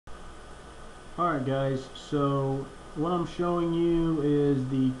Alright guys, so what I'm showing you is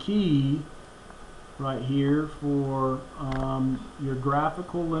the key right here for your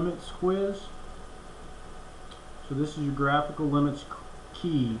graphical limits quiz. So this is your graphical limits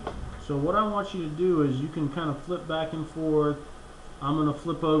key. So what I want you to do is you can kind of flip back and forth. I'm going to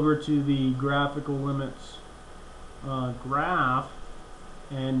flip over to the graphical limits graph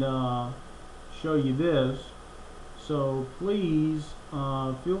and show you this. So please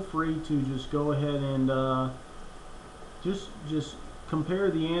feel free to just go ahead and just compare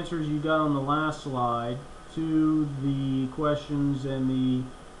the answers you got on the last slide to the questions and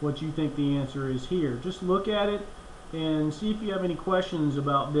what you think the answer is here. Just look at it and see if you have any questions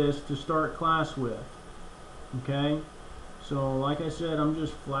about this to start class with. Okay, so like I said, I'm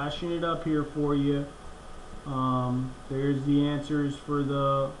just flashing it up here for you. There's the answers for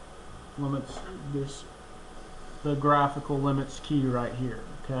the limits, the graphical limits key right here.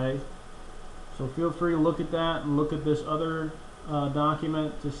 Okay, so feel free to look at that and look at this other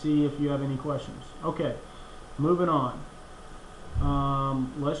document to see if you have any questions. Okay, moving on.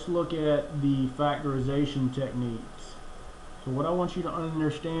 Let's look at the factorization techniques. So what I want you to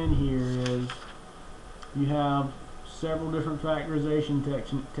understand here is you have several different factorization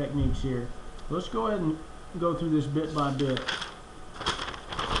techniques here. Let's go ahead and go through this bit by bit.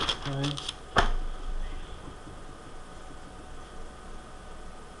 Okay.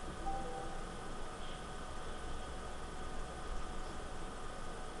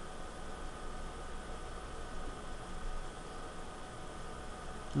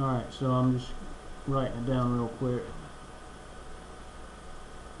 Alright, so I'm just writing it down real quick.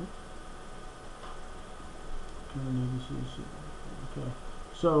 Okay,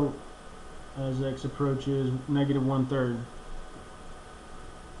 so as x approaches -1/3.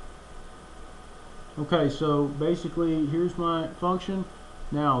 Okay, so basically here's my function.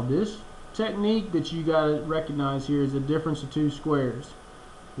 Now this technique that you got to recognize here is the difference of two squares.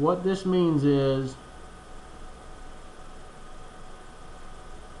 What this means is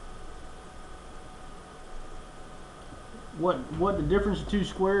what the difference of two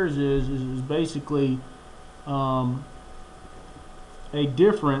squares is basically a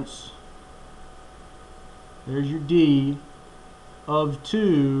difference, there's your D, of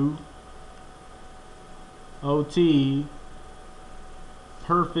two OT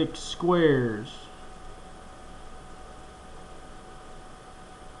perfect squares.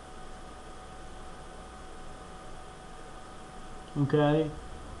 Okay,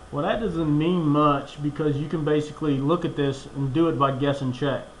 well that doesn't mean much because you can basically look at this and do it by guess and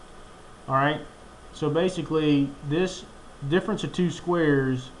check. Alright, so basically this difference of two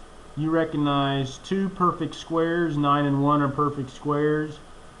squares, you recognize two perfect squares, 9 and 1 are perfect squares,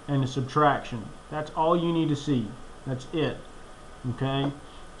 and a subtraction. That's all you need to see. That's it. Okay,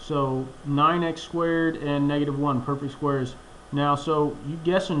 so 9x squared and -1 perfect squares. Now so you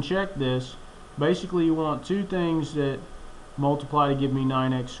guess and check this. Basically you want two things that multiply to give me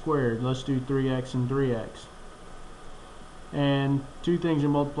 9x squared. Let's do 3x and 3x. And two things that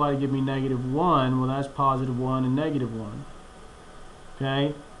multiply to give me -1. Well, that's +1 and -1.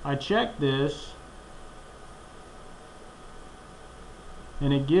 Okay, I check this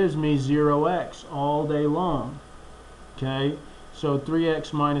and it gives me 0x all day long. Okay, so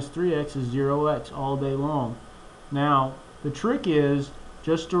 3x minus 3x is 0x all day long. Now the trick is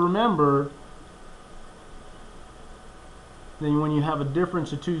just to remember, then when you have a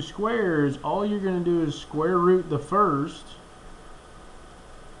difference of two squares, all you're going to do is square root the first.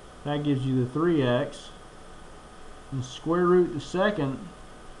 That gives you the 3x. And square root the second.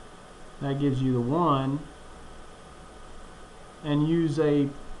 That gives you the 1. And use a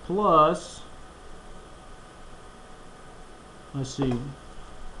plus. Let's see.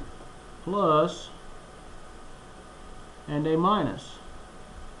 Plus and a minus.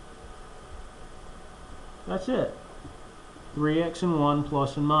 That's it. 3x and 1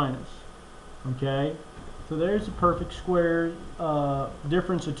 plus and minus. Okay, so there's a perfect square,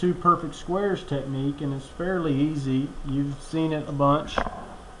 difference of two perfect squares technique, and it's fairly easy. You've seen it a bunch,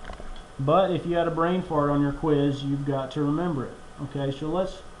 but if you had a brain fart on your quiz, you've got to remember it. Okay, so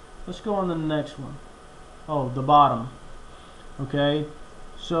let's go on to the next one. Oh, the bottom. Okay,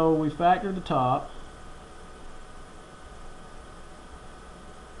 so we factor the top.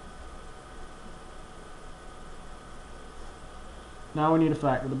 Now we need to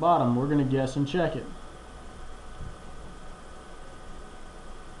factor the bottom. We're going to guess and check it.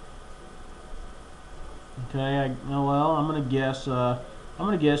 Okay, well, I'm going to guess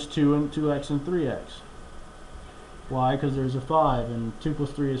 2 and 2x and 3x. Why? Because there's a 5 and 2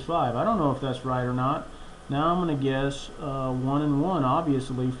 plus 3 is 5. I don't know if that's right or not, Now I'm going to guess 1 and 1,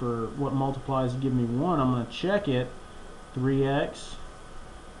 obviously, for what multiplies to give me 1. I'm going to check it. 3x,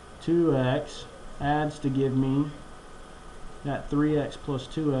 2x, adds to give me that 3x plus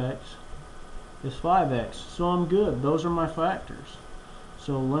 2x is 5x. So I'm good. Those are my factors.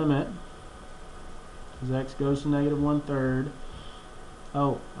 So limit, as x goes to negative 1/3.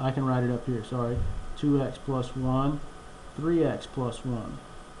 Oh, I can write it up here, sorry. 2x plus 1, 3x plus 1.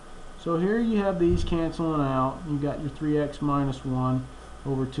 So here you have these canceling out. You got your 3x minus 1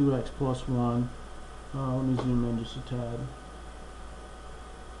 over 2x plus 1. Let me zoom in just a tad.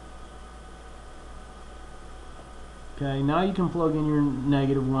 Okay, now you can plug in your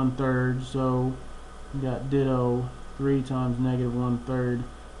negative 1/3. So you got ditto 3 times negative 1/3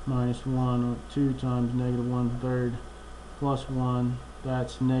 minus 1, or 2 times negative 1/3 plus 1.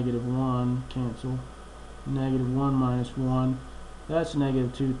 That's negative 1, cancel. Negative 1 minus 1, that's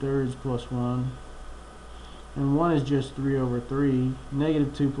negative 2/3 plus 1. And 1 is just 3 over 3.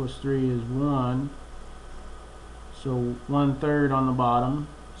 Negative 2 plus 3 is 1. So 1/3 on the bottom.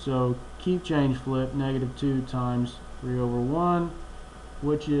 So keep change flip, negative 2 times 3 over 1,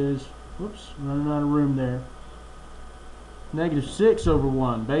 which is, whoops, running out of room there. Negative 6 over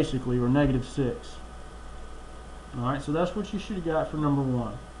 1, basically, or negative 6. Alright, so that's what you should have got for number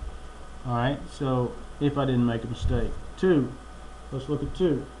 1. Alright, so if I didn't make a mistake. 2. Let's look at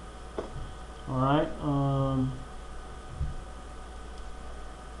 2. Alright,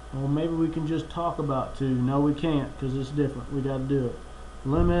 well, maybe we can just talk about 2. No, we can't, because it's different. We got to do it.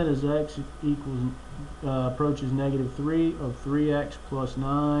 Limit as x equals approaches negative 3 of 3x plus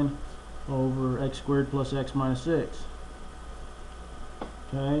 9 over x squared plus x minus 6.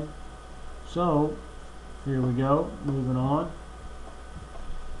 Okay, so here we go, moving on.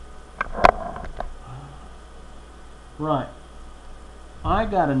 Right, I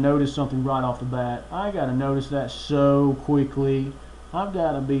gotta notice something right off the bat. I gotta notice that so quickly. I've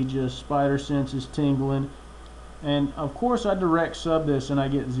gotta be just spider senses tingling. And of course I direct sub this and I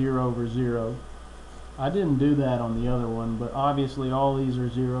get 0 over 0. I didn't do that on the other one, but obviously all these are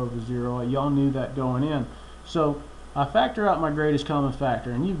 0 over 0. Y'all knew that going in. So I factor out my greatest common factor,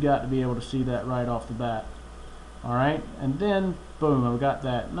 and you've got to be able to see that right off the bat. Alright, and then boom, I've got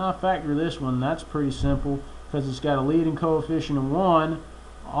that. Now I factor this one. That's pretty simple because it's got a leading coefficient of 1.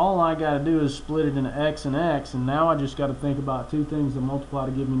 All I got to do is split it into x and x, and now I just got to think about two things that multiply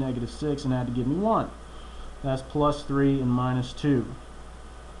to give me negative 6 and add to give me 1. That's plus 3 and minus 2.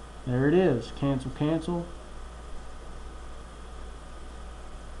 There it is. Cancel, cancel.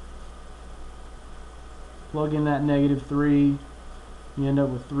 Plug in that negative 3. You end up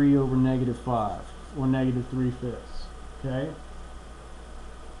with 3 over negative 5, or negative 3/5. Okay?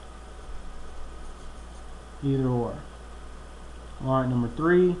 Either or. Alright, number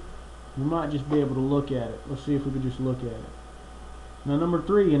 3. We might just be able to look at it. Let's see if we could just look at it. Now number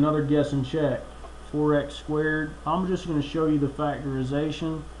 3, another guess and check. 4x squared. I'm just going to show you the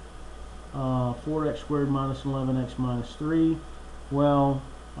factorization. 4x squared minus 11x minus 3. Well,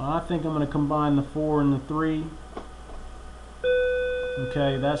 I think I'm going to combine the 4 and the 3.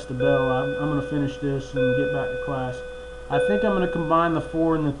 Okay, that's the bell. I'm going to finish this and get back to class. I think I'm going to combine the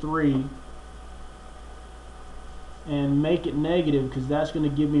 4 and the 3 and make it negative, because that's going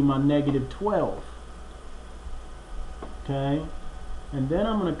to give me my negative 12. Okay, and then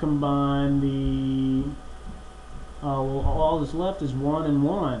I'm going to combine the well, all that's left is 1 and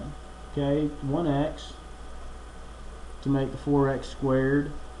 1. Okay, 1x to make the 4x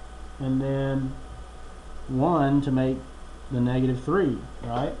squared, and then 1 to make the negative 3,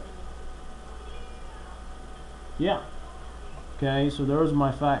 right? Yeah. Okay, so those are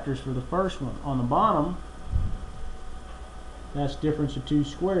my factors for the first one. On the bottom, that's difference of two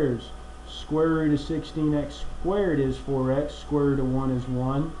squares. Square root of 16x squared is 4x, square root of 1 is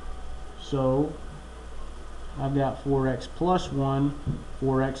 1. So I've got 4x plus 1,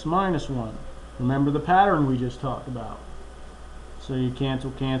 4x minus 1. Remember the pattern we just talked about. So you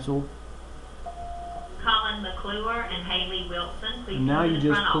cancel, cancel. Colin McClure and Haley Wilson, please. And now you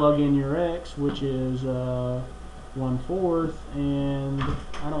just plug in your x, which is 1/4, and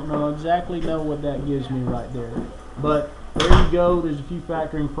I don't exactly know what that gives me right there. But there you go. There's a few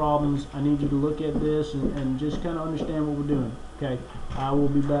factoring problems. I need you to look at this and just kind of understand what we're doing. Okay, I will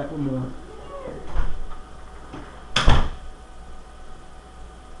be back with more.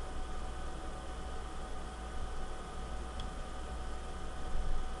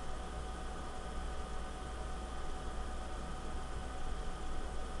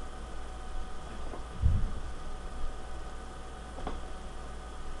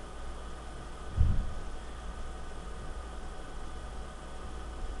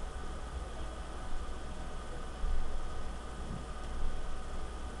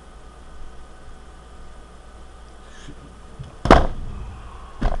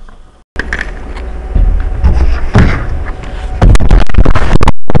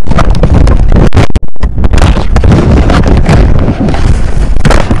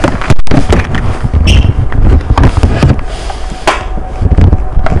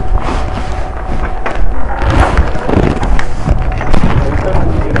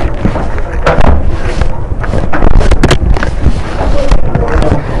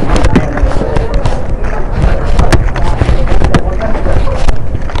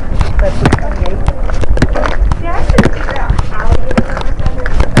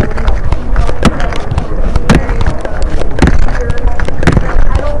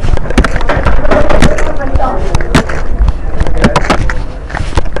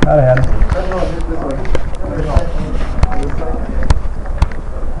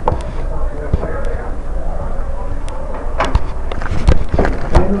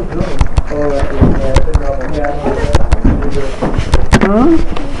 Huh?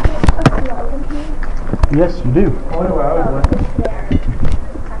 Yes, you do.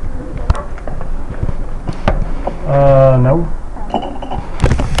 No.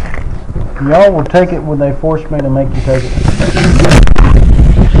 Y'all will take it when they force me to make you take it.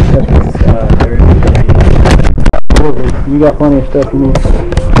 You got plenty of stuff you need.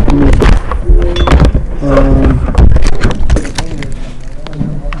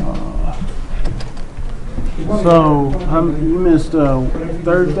 So, you missed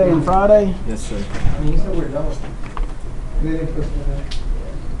Thursday and Friday? Yes, sir.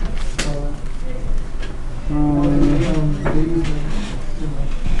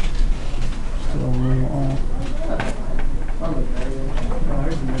 Still a little off.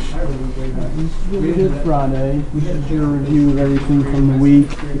 We did Friday. This is your review of everything from the week,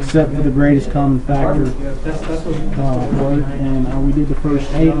 except for the greatest common factor work. And we did the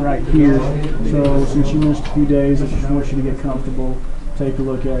first 8 right here. So since you missed a few days, I just want you to get comfortable. Take a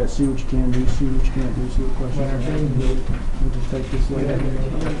look at it, see what you can do, see what you can't do, see what questions you have. We'll just take this later.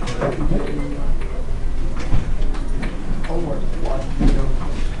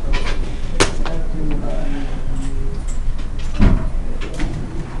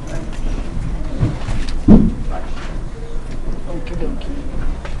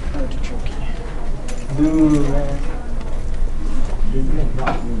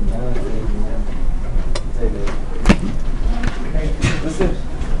 What's this?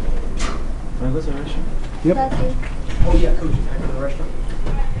 What's the restaurant? Yep. Oh yeah, coach. Back to the restaurant.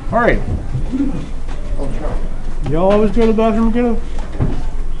 All right. Y'all always go to the bathroom and get a...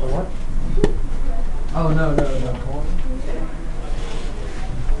 What? Oh no.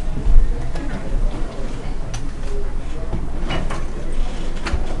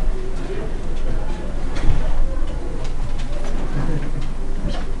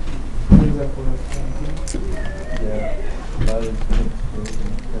 Yeah.